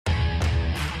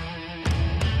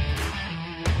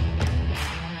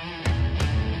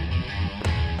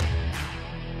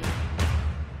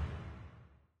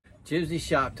Tuesday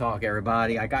Shop Talk,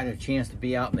 everybody. I got a chance to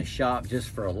be out in the shop just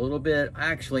for a little bit,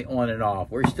 actually on and off.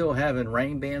 We're still having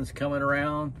rain bands coming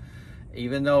around,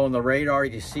 even though on the radar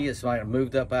you see it's like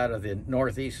moved up out of the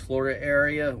northeast Florida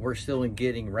area. We're still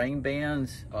getting rain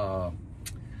bands,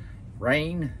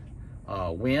 rain,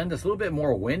 wind. It's a little bit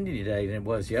more windy today than it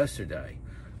was yesterday.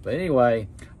 But anyway,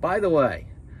 by the way,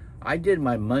 I did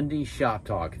my Monday Shop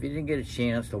Talk. If you didn't get a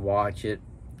chance to watch it,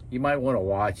 you might want to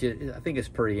watch it. I think it's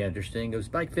pretty interesting. It was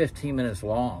like 15 minutes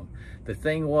long. The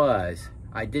thing was,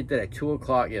 I did that at 2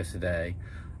 o'clock yesterday.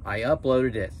 I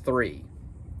uploaded at 3.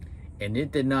 And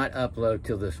it did not upload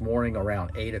till this morning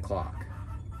around 8 o'clock.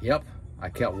 Yep, I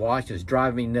kept watching. It was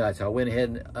driving me nuts. I went ahead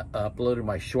and uploaded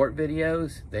my short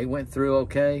videos. They went through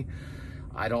okay.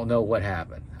 I don't know what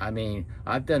happened. I mean,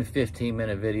 I've done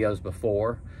 15-minute videos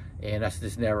before, and that's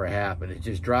just never happened. It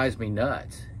just drives me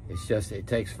nuts. It's just, it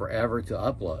takes forever to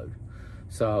upload.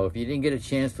 So if you didn't get a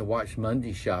chance to watch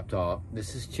Monday Shop Talk,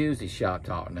 this is Tuesday Shop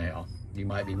Talk now. You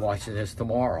might be watching this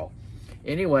tomorrow.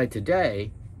 Anyway,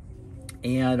 today,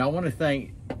 and I want to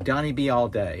thank Donnie B All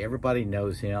Day. Everybody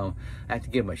knows him. I have to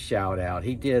give him a shout out.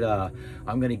 He did,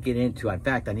 I'm going to get into, in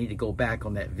fact, I need to go back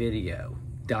on that video.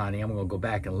 Donnie, I'm going to go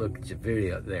back and look at your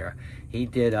video there. He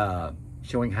did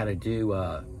showing how to do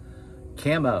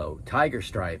camo, tiger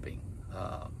striping,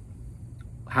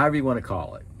 however you want to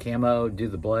call it. Camo, do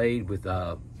the blade with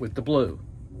the blue.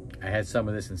 I had some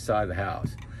of this inside the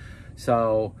house.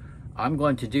 So I'm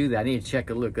going to do that. I need to check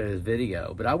a look at his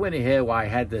video. But I went ahead while I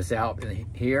had this out in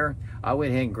here. I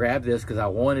went ahead and grabbed this because I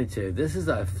wanted to. This is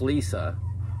a Fleisa,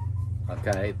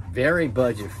 okay? Very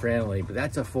budget friendly, but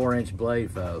that's a 4-inch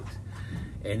blade, folks.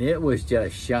 And it was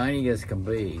just shiny as can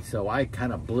be. So I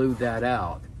kind of blew that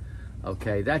out.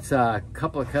 Okay, that's a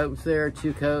couple of coats there,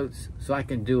 2 coats, so I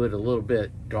can do it a little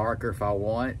bit darker if I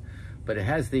want. But it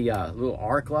has the little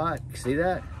arc light, see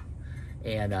that?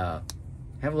 And have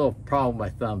a little problem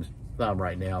with my thumb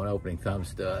right now and opening thumb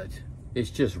studs.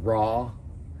 It's just raw.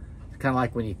 It's kind of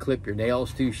like when you clip your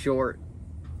nails too short.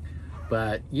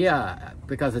 But yeah,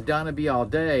 because of Donnie B All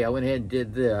Day, I went ahead and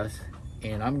did this.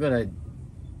 And I'm gonna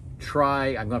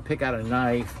pick out a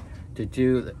knife to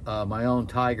do my own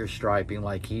tiger striping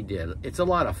like he did. It's a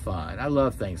lot of fun. I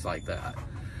love things like that.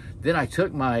 Then I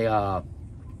took my, so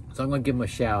I'm gonna give him a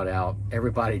shout out.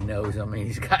 Everybody knows him. I mean,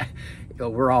 he's got,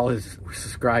 we're all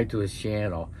subscribed to his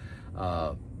channel.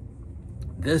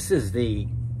 This is the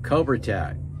Cobra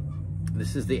Tech.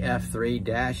 This is the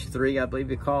F3-3, I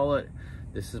believe you call it.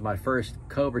 This is my first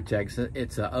Cobra Tech.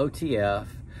 It's a OTF.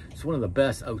 It's one of the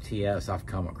best OTFs I've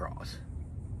come across.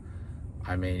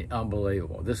 I mean,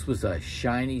 unbelievable. This was a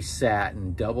shiny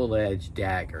satin double-edged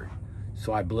dagger,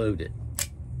 so I blued it.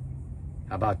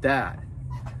 How about that?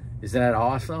 Isn't that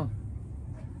awesome?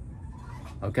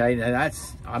 Okay, now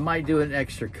I might do an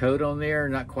extra coat on there,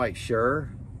 not quite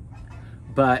sure.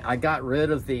 But I got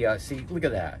rid of the, see, look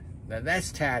at that. Now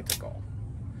that's tactical.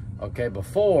 Okay,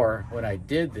 before, when I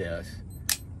did this,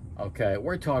 okay,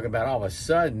 we're talking about all of a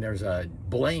sudden there's a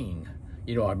bling,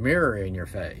 you know, a mirror in your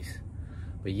face.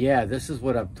 But yeah, this is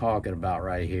what I'm talking about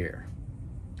right here.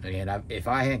 And if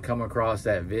I hadn't come across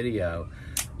that video,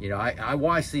 you know, I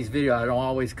watch these videos. I don't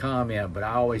always comment, but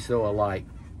I always throw a like.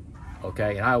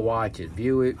 Okay, and I watch it.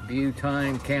 View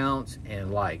time counts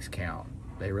and likes count.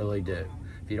 They really do.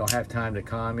 If you don't have time to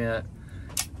comment,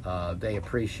 they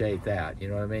appreciate that. You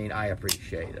know what I mean? I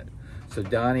appreciate it. So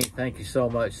Donnie, thank you so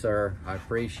much, sir. I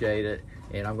appreciate it.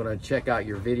 And I'm going to check out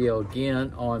your video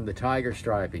again on the tiger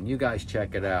striping. You guys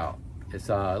check it out. It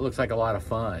looks like a lot of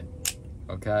fun,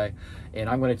 okay? And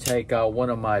I'm gonna take one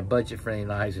of my budget-friendly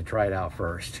knives and try it out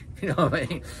first. You know what I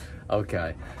mean?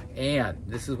 Okay, and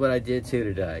this is what I did too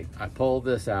today. I pulled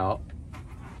this out.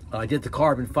 I did the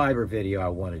carbon fiber video I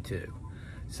wanted to.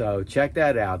 So check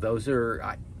that out. Those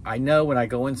are, I know when I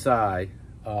go inside,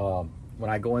 I'm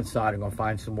gonna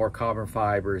find some more carbon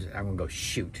fibers. I'm gonna go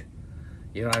shoot.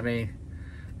 You know what I mean?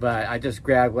 But I just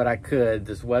grabbed what I could.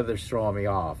 This weather's throwing me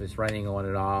off. It's raining on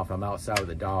and off. I'm outside with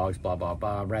the dogs, blah, blah,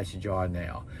 blah. I'm ratchet jawed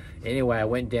now. Anyway, I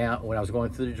went down, when I was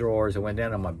going through the drawers, I went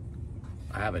down on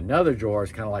I have another drawer.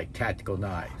 It's kind of like tactical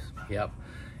knives. Yep.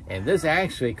 And this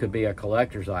actually could be a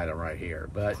collector's item right here,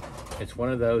 but it's one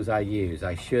of those I use.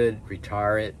 I should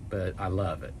retire it, but I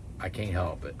love it. I can't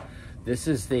help it. This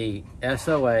is the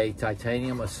SOA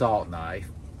titanium assault knife.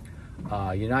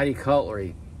 United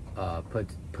Cutlery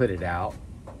put it out.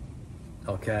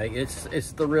 Okay,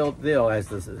 it's the real deal. It has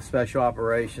the Special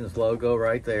Operations logo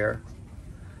right there.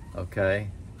 Okay,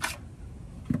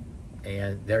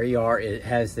 and there you are. It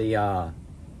has the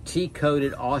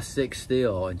T-coated AUS-6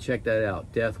 steel, and check that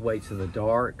out. Death waits in the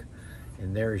dark,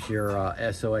 and there's your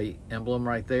SOA emblem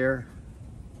right there.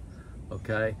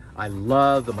 Okay, I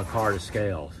love the micarta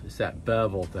scales. It's that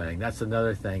bevel thing. That's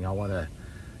another thing I want to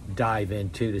dive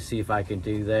into to see if I can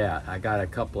do that. I got a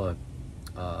couple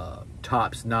of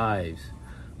Tops knives,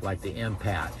 like the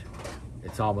Impact.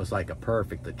 It's almost like a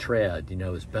perfect. The tread, you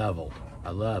know, is beveled.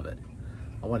 I love it.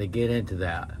 I want to get into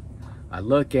that. I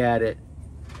look at it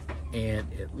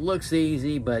and it looks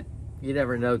easy, but you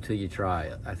never know till you try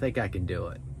it. I think I can do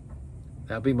it.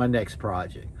 That'll be my next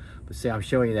project. But see, I'm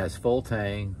showing you that's full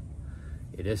tang.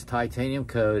 It is titanium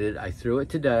coated. I threw it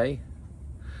today.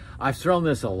 I've thrown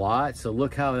this a lot, so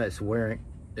look how that's wearing.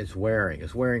 It's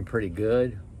wearing pretty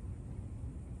good.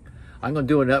 I'm gonna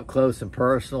do it up close and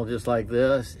personal, just like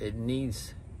this. It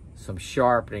needs some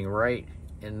sharpening right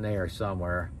in there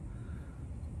somewhere.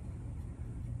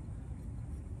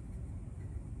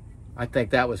 I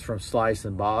think that was from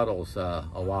Slicing Bottles a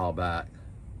while back.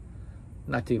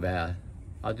 Not too bad.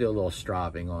 I'll do a little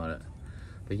stropping on it.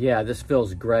 But yeah, this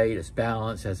feels great. It's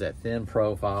balanced, has that thin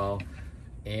profile.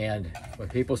 And when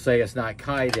people say it's not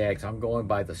Kydex, I'm going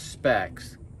by the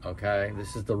specs, okay?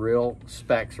 This is the real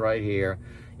specs right here.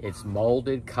 It's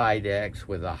molded Kydex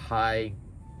with a high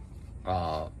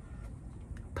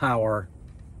power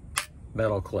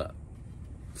metal clip.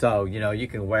 So, you know, you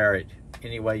can wear it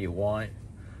any way you want.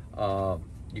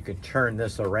 You can turn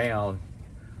this around.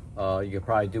 You could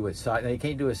probably do it side. Now, you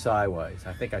can't do it sideways.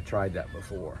 I think I tried that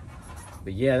before.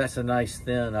 But yeah, that's a nice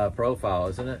thin profile,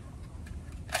 isn't it?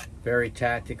 Very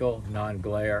tactical,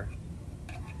 non-glare.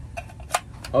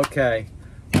 Okay,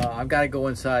 I've got to go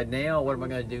inside now. What am I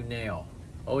going to do now?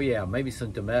 Oh yeah, maybe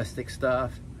some domestic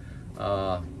stuff.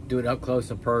 Do an up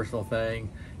close and personal thing.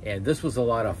 And this was a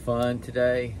lot of fun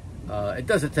today. It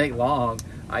doesn't take long.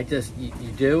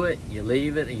 You do it, you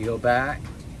leave it, and you go back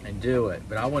and do it.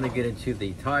 But I want to get into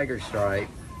the Tiger Stripe.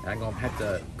 I'm going to have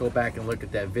to go back and look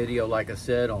at that video, like I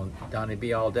said, on Donnie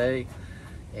B All Day,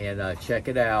 and check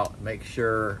it out. Make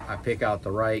sure I pick out the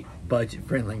right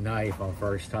budget-friendly knife on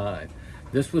first time.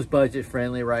 This was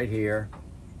budget-friendly right here.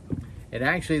 And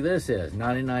actually, this is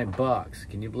 99 bucks.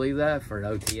 Can you believe that for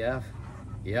an OTF?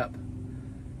 Yep.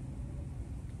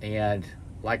 And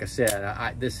like I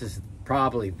said, this is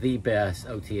probably the best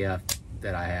OTF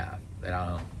that I have, that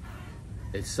I own.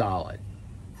 It's solid.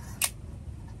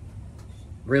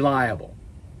 Reliable.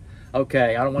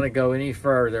 Okay, I don't want to go any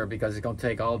further because it's going to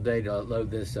take all day to load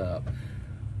this up.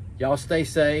 Y'all stay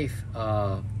safe.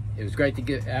 It was great to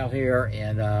get out here,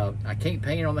 and I can't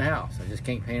paint on the house. I just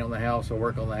can't paint on the house or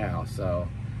work on the house. So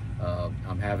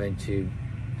I'm having to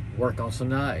work on some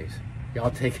knives.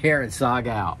 Y'all take care and SOG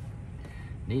out.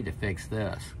 Need to fix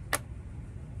this.